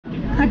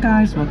Hi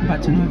guys, welcome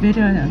back to another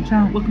video on the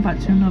channel. Welcome back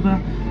to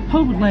another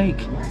Holwood Lake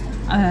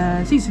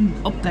season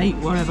update,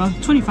 whatever.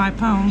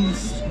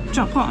 £25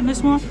 jackpot on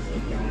this one.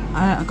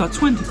 I've got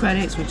 20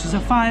 credits, which is a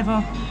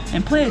 £5.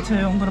 In player 2,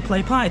 I'm going to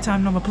play party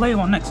time number player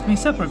 1 next to me,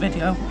 separate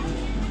video.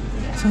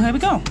 So here we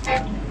go.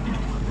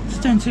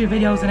 Just doing 2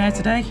 videos in here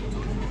today.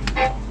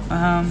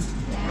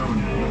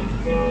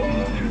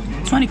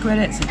 20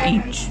 credits in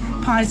each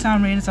party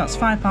time arena, so that's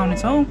 £5 in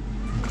total.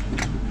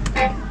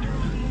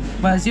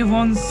 Whereas the other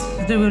ones,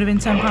 they would have been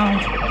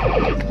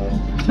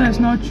 £10. First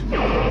nudge.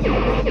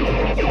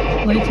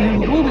 Later,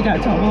 will we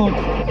get top board?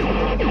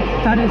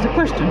 That is a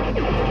question.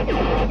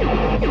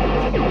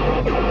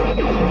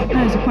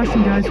 That is a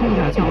question, guys. Will we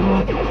get top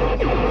board?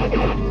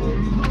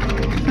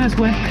 First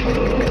win.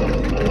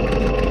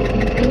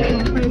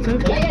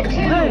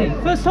 Hey,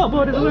 first top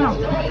board is the winner.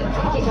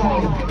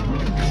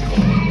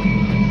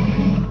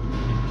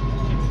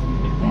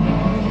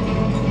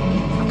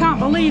 I can't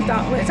believe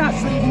that, but it's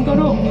actually even gone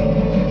up.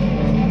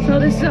 So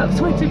this is a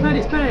 20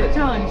 credits credit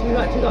challenge. We've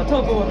actually got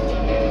top board.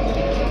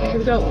 Here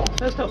we go.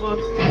 First top board.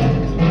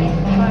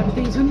 5 of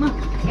these, isn't there?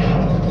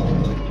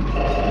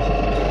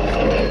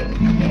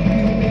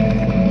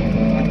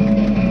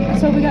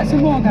 So we get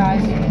some more,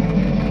 guys.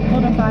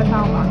 More than £5 back,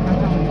 I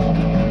challenge.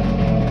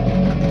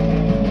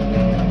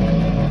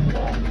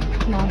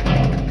 Come on.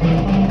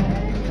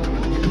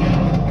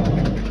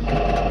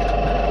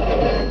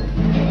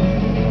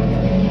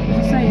 Did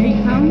I say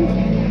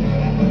 £8?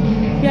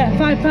 Yeah,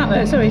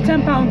 £5, sorry,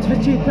 £10 for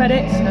 2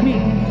 credits. I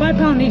mean,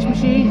 £5 in each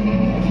machine.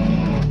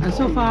 And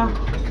so far,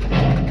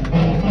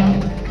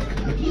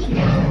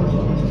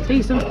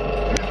 decent.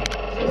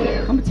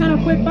 I'm a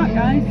 £10 back,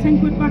 guys. 10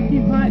 quid back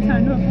in party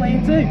time, not player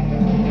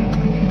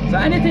 2. So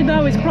anything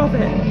now is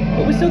profit.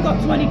 But we've still got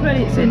 20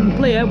 credits in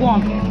player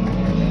 1.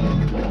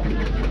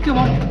 Come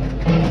on.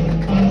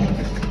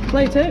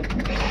 Player 2.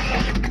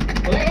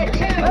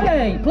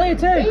 Hey, player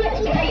 2.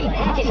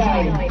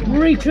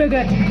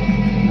 Re-triggered.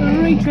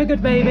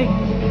 Re-triggered, baby.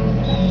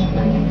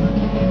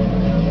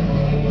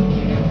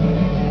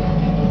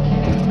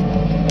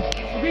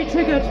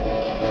 Re-triggered.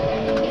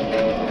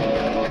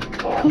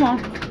 Come on.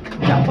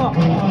 Jackpot.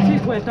 Oh, 2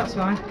 quid, that's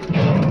fine.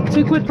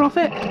 2 quid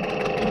profit.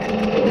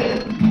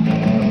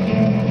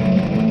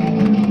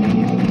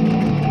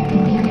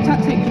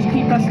 Tactic, just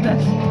keep pressing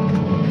this.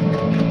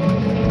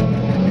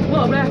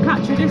 What a rare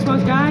catcher this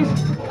was, guys.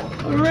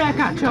 A rare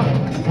catcher.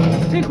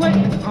 2 quid.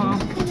 Oh.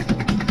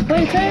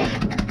 Play 2.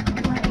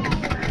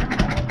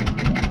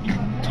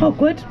 12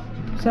 quid,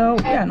 so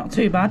yeah, not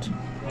too bad.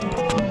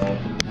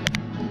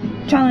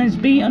 Challenge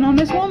beaten on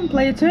this one,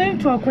 player 2,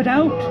 12 quid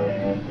out,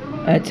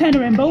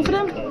 tenner in both of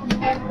them.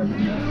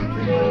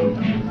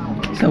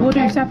 So we'll do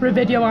a separate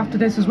video after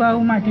this as well.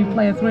 We might do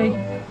player 3,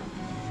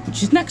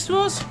 which is next to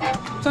us.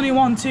 It's only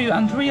 1, 2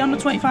 and 3 on the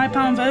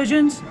 £25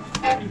 versions.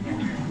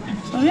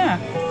 So yeah.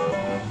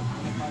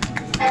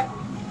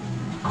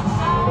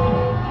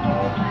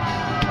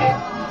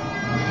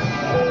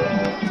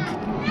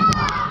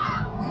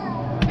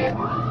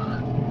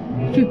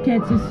 Two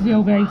kids, this is the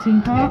over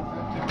 18 part.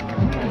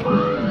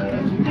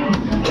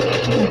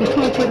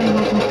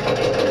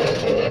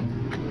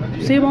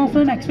 See you all for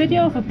the next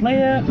video for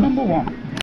player number 1.